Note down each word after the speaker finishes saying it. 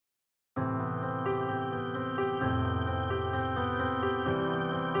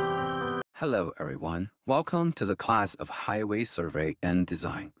Hello, everyone. Welcome to the class of Highway Survey and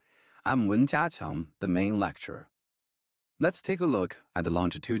Design. I'm Wen Jiaqiang, the main lecturer. Let's take a look at the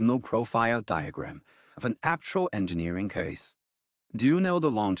longitudinal profile diagram of an actual engineering case. Do you know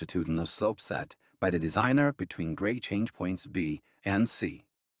the longitudinal slope set by the designer between grade change points B and C?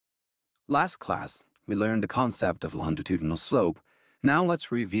 Last class, we learned the concept of longitudinal slope. Now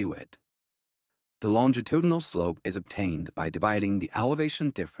let's review it. The longitudinal slope is obtained by dividing the elevation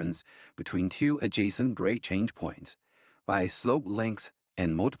difference between two adjacent grade change points by slope length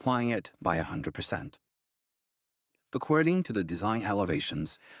and multiplying it by 100%. According to the design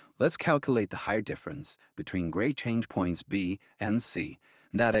elevations, let's calculate the height difference between grade change points B and C,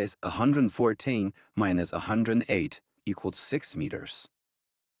 that is 114 minus 108 equals 6 meters.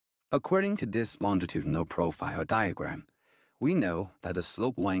 According to this longitudinal profile diagram, we know that the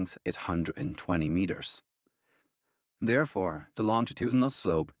slope length is 120 meters. Therefore, the longitudinal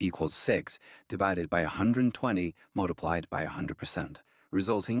slope equals 6 divided by 120 multiplied by 100%,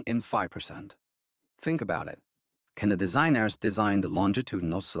 resulting in 5%. Think about it. Can the designers design the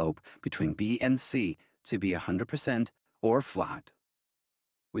longitudinal slope between B and C to be 100% or flat?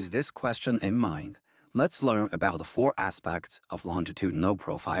 With this question in mind, let's learn about the 4 aspects of longitudinal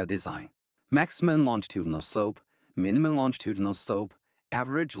profile design: maximum longitudinal slope, minimum longitudinal slope,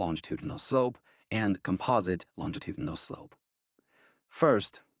 average longitudinal slope, and composite longitudinal slope.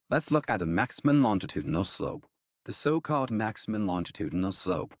 First, let's look at the maximum longitudinal slope. The so-called maximum longitudinal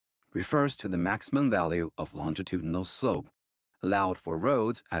slope refers to the maximum value of longitudinal slope allowed for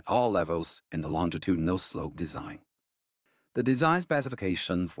roads at all levels in the longitudinal slope design. The design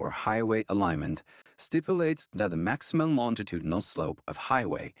specification for highway alignment stipulates that the maximum longitudinal slope of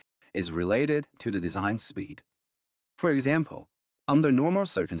highway is related to the design speed. For example, under normal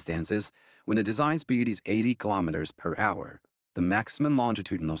circumstances, when the design speed is 80 kilometers per hour, the maximum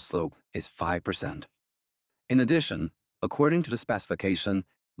longitudinal slope is 5%. In addition, according to the specification,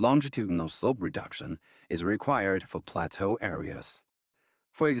 longitudinal slope reduction is required for plateau areas.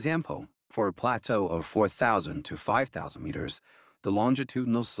 For example, for a plateau of 4,000 to 5,000 meters, the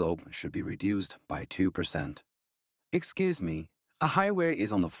longitudinal slope should be reduced by 2%. Excuse me, a highway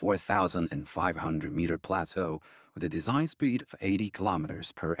is on the 4,500-meter plateau with a design speed of 80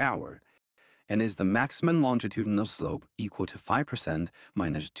 kilometers per hour, and is the maximum longitudinal slope equal to 5%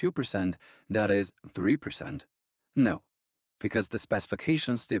 minus 2%, that is 3%? No, because the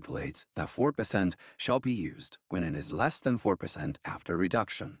specification stipulates that 4% shall be used when it is less than 4% after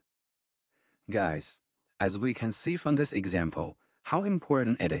reduction. Guys, as we can see from this example, how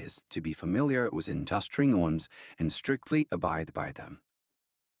important it is to be familiar with industry norms and strictly abide by them.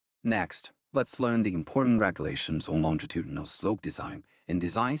 Next, let's learn the important regulations on longitudinal slope design and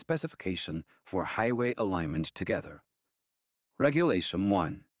design specification for highway alignment together. Regulation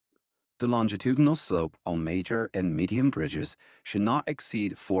 1. The longitudinal slope on major and medium bridges should not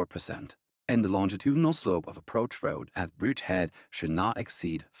exceed 4%, and the longitudinal slope of approach road at bridgehead should not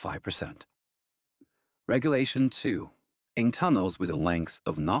exceed 5%. Regulation 2. In tunnels with a length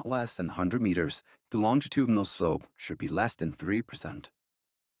of not less than 100 meters, the longitudinal slope should be less than 3%.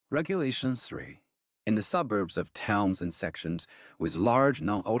 Regulation 3. In the suburbs of towns and sections with large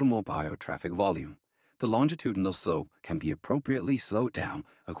non-automobile traffic volume, the longitudinal slope can be appropriately slowed down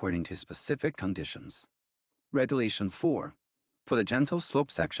according to specific conditions. Regulation 4. For the gentle slope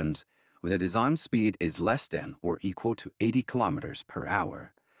sections, where the design speed is less than or equal to 80 kilometers per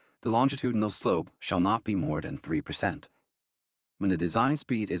hour, the longitudinal slope shall not be more than 3%. When the design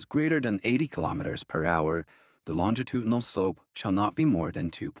speed is greater than 80 kilometers per hour, the longitudinal slope shall not be more than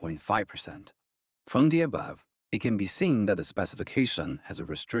 2.5%. From the above, it can be seen that the specification has a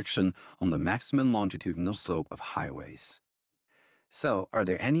restriction on the maximum longitudinal slope of highways. So, are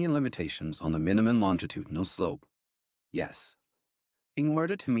there any limitations on the minimum longitudinal slope? Yes. In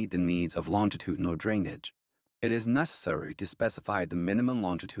order to meet the needs of longitudinal drainage, it is necessary to specify the minimum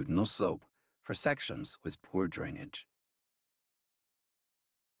longitudinal slope for sections with poor drainage.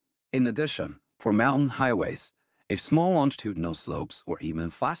 In addition, for mountain highways, if small longitudinal slopes or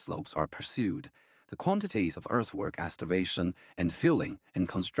even flat slopes are pursued, the quantities of earthwork excavation and filling and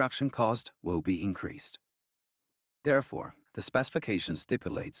construction cost will be increased. Therefore, the specification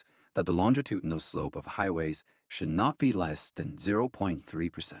stipulates that the longitudinal slope of highways should not be less than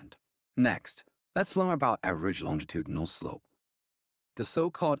 0.3%. Next, let's learn about average longitudinal slope. The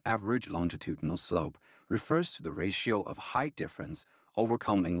so-called average longitudinal slope refers to the ratio of height difference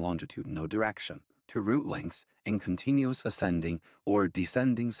overcome in longitudinal direction to route lengths in continuous ascending or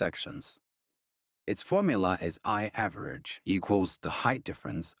descending sections. Its formula is I average equals the height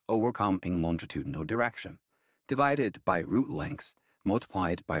difference overcome in longitudinal direction, divided by route lengths,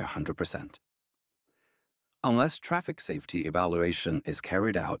 multiplied by 100%. Unless traffic safety evaluation is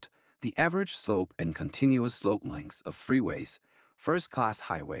carried out, the average slope and continuous slope lengths of freeways, first-class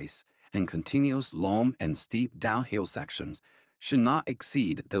highways, and continuous long and steep downhill sections should not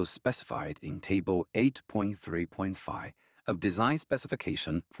exceed those specified in Table 8.3.5 of Design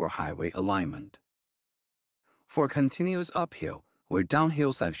Specification for Highway Alignment. For continuous uphill or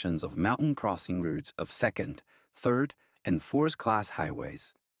downhill sections of mountain crossing routes of second, third, and fourth-class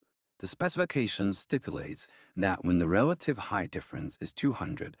highways, the specification stipulates that when the relative height difference is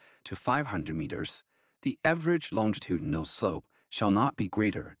 200 to 500 meters, the average longitudinal slope shall not be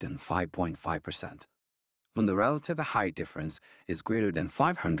greater than 5.5%. When the relative height difference is greater than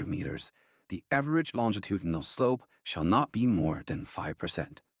 500 meters, the average longitudinal slope shall not be more than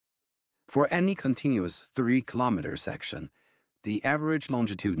 5%. For any continuous 3-kilometer section, the average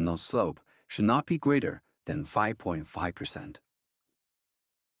longitudinal slope should not be greater than 5.5%.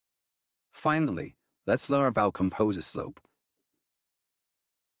 Finally, let's learn about composite slope.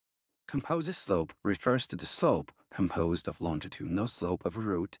 Composite slope refers to the slope composed of longitudinal slope of a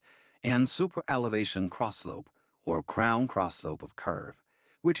route and superelevation crossslope or crown crossslope of curve,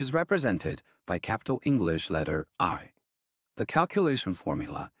 which is represented by capital English letter I. The calculation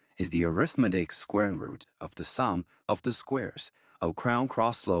formula is the arithmetic square root of the sum of the squares of crown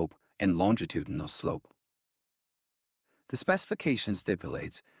crossslope and longitudinal slope. The specification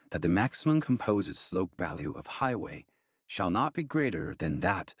stipulates that the maximum composite slope value of highway shall not be greater than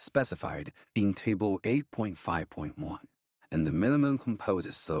that specified in Table 8.5.1, and the minimum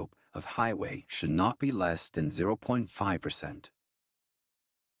composite slope of highway should not be less than 0.5%.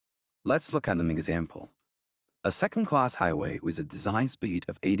 Let's look at an example. A second-class highway with a design speed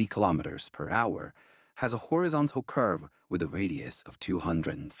of 80 kilometers per hour has a horizontal curve with a radius of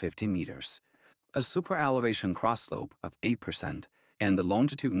 250 meters, a superelevation crossslope of 8%, and a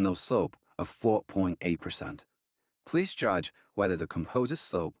longitudinal slope of 4.8%. Please judge whether the composite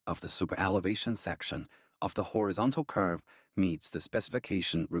slope of the superelevation section of the horizontal curve meets the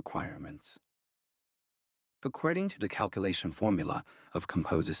specification requirements. According to the calculation formula of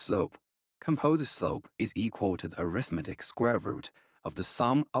composite slope is equal to the arithmetic square root of the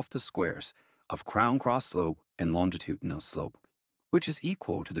sum of the squares of crown crossslope and longitudinal slope, which is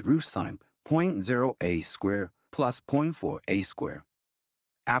equal to the root sign 0.0a squared plus 0.4a squared.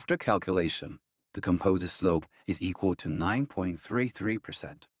 After calculation, the composite slope is equal to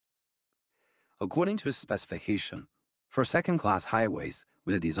 9.33%. According to the specification, for second-class highways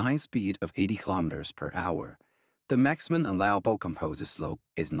with a design speed of 80 kilometers per hour, the maximum allowable composite slope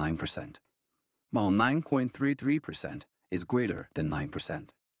is 9%, while 9.33% is greater than 9%.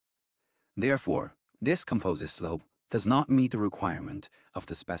 Therefore, this composite slope does not meet the requirement of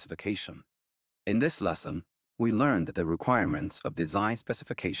the specification. In this lesson, we learned the requirements of design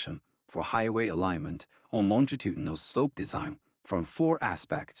specification for highway alignment on longitudinal slope design from 4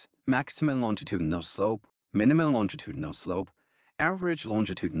 aspects: maximum longitudinal slope, minimum longitudinal slope, average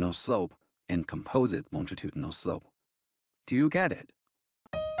longitudinal slope, and composite longitudinal slope. Do you get it?